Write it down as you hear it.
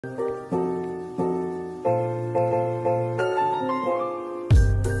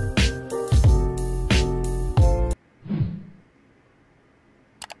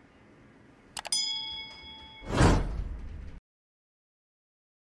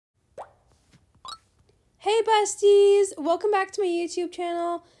Hey besties! Welcome back to my YouTube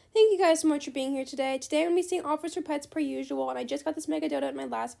channel. Thank you guys so much for being here today. Today I'm going to be seeing offers for pets per usual, and I just got this mega dodo in my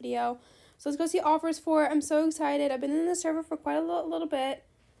last video. So let's go see offers for it. I'm so excited. I've been in the server for quite a little bit,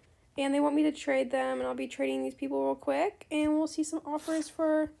 and they want me to trade them, and I'll be trading these people real quick, and we'll see some offers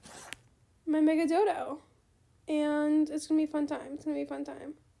for my mega dodo. And it's going to be a fun time. It's going to be a fun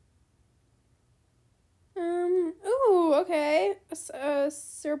time. Ooh, okay.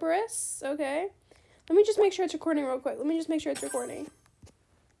 Cerberus, okay. Let me just make sure it's recording real quick. Oh,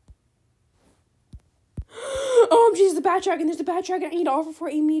 geez, the bat dragon. There's the bat dragon. I need to offer for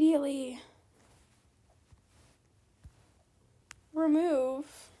it immediately.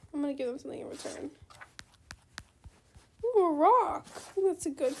 Remove. I'm going to give them something in return. Ooh, a rock. I think that's a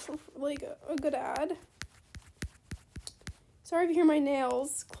good, a good ad. Sorry if you hear my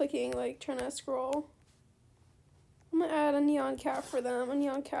nails clicking, trying to scroll. I'm going to add a neon cat for them. A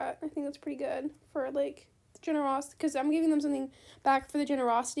neon cat. I think that's pretty good for, the generosity. Because I'm giving them something back for the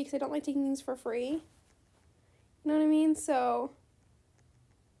generosity because I don't like taking things for free. You know what I mean? So,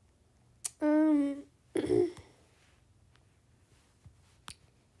 thank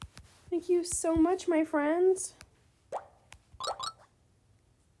you so much, my friends.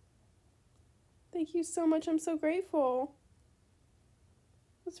 Thank you so much. I'm so grateful.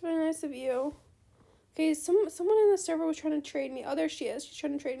 That's really nice of you. Okay, someone in the server was trying to trade me. Oh, there she is. She's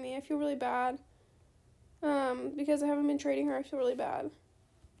trying to trade me. I feel really bad. Because I haven't been trading her. I feel really bad.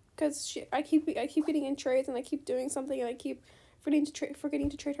 Because I keep getting in trades and I keep doing something and I keep forgetting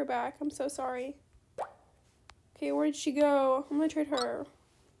to trade her back. I'm so sorry. Okay, where did she go? I'm gonna trade her.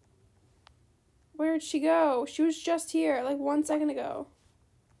 Where did she go? She was just here, 1 second ago.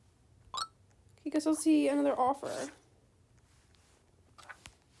 Okay, guess I'll see another offer.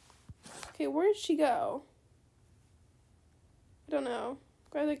 Okay, where did she go? I don't know.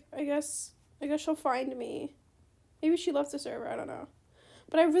 I guess she'll find me. Maybe she left the server. I don't know.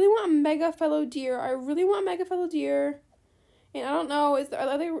 But I really want a mega fellow deer. And I don't know.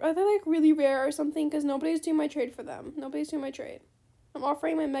 Are they really rare or something? Because nobody's doing my trade for them. I'm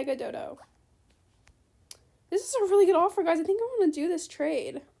offering my mega dodo. This is a really good offer, guys. I think I want to do this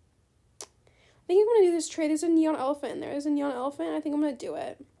trade. There's a neon elephant in there. I think I'm going to do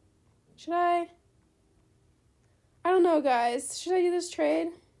it. Should I? I don't know, guys. Should I do this trade?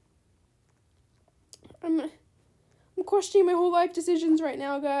 I'm questioning my whole life decisions right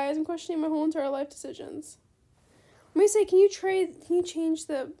now, guys. I'm questioning my whole entire life decisions. Let me say, can you change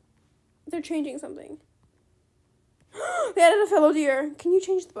they're changing something. They added a fellow deer. Can you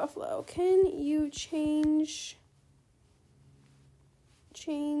change the buffalo? Can you change, how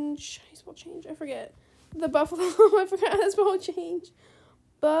do you spell change? I forget. The buffalo, I forgot how to spell change.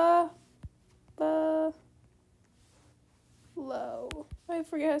 Low. I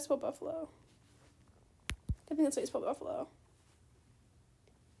forget how to spell buffalo. I think that's how you spell buffalo.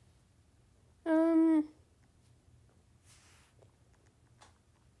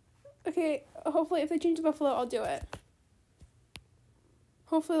 Okay, hopefully if they change the buffalo, I'll do it.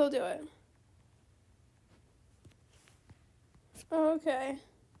 Hopefully they'll do it. Oh, okay.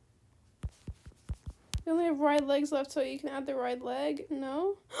 You only have right legs left, so you can add the right leg.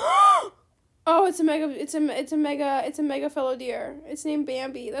 No? Oh, it's a mega fellow deer. It's named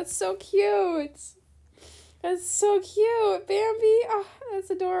Bambi. That's so cute. Bambi. Oh,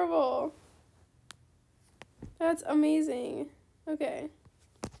 that's adorable. That's amazing. Okay.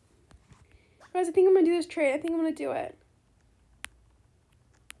 Guys, I think I'm gonna do this trade. I think I'm gonna do it.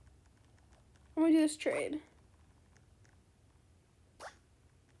 I'm gonna do this trade.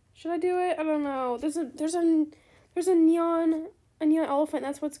 Should I do it? I don't know. There's a neon elephant.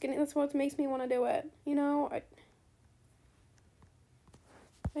 That's what makes me want to do it. You know,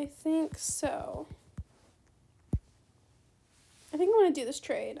 I think so. I think I'm gonna do this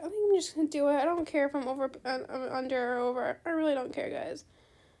trade. I think I'm just gonna do it. I don't care if I'm under or over. I really don't care, guys.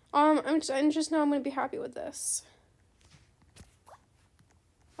 I just know I'm gonna be happy with this.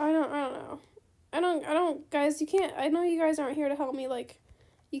 I don't know. I don't, guys. I know you guys aren't here to help me.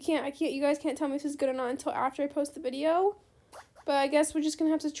 You guys can't tell me if this is good or not until after I post the video. But I guess we're just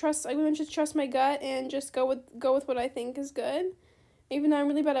gonna have to trust. I'm gonna just trust my gut and just go with what I think is good. Even though I'm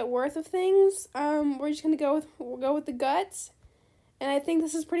really bad at worth of things, we're just gonna go with the guts. And I think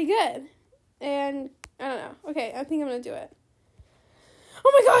this is pretty good. And I don't know. Okay, I think I'm gonna do it.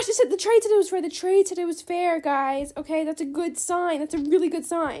 Oh my gosh! They said the trade today was fair. The trade today was fair, guys. Okay, that's a good sign. That's a really good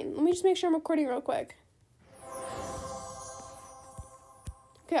sign. Let me just make sure I'm recording real quick.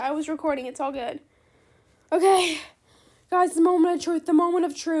 Okay, I was recording. It's all good. Okay. Guys, the moment of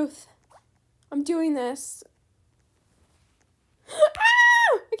truth. I'm doing this.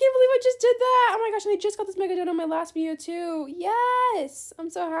 Ah! I can't believe I just did that. Oh my gosh, and I just got this mega dodo in my last video too. Yes! I'm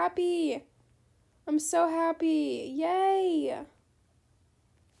so happy. I'm so happy. Yay!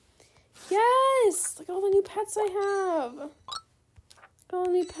 Yes! Look at all the new pets I have. Look at all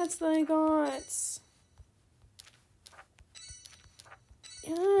the new pets that I got.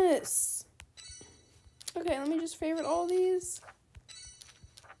 Yes! Okay, let me just favorite all these.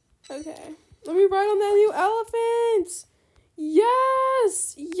 Okay. Let me ride on that new elephant!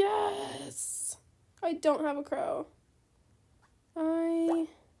 Yes! Yes! I don't have a crow. I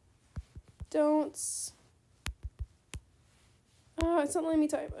don't... it's not letting me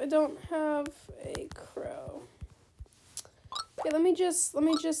type. I don't have a crow. Okay, let me just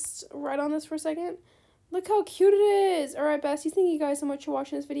ride on this for a second. Look how cute it is! Alright, besties, thank you guys so much for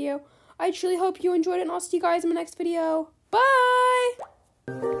watching this video. I truly hope you enjoyed it, and I'll see you guys in my next video.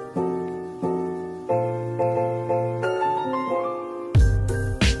 Bye!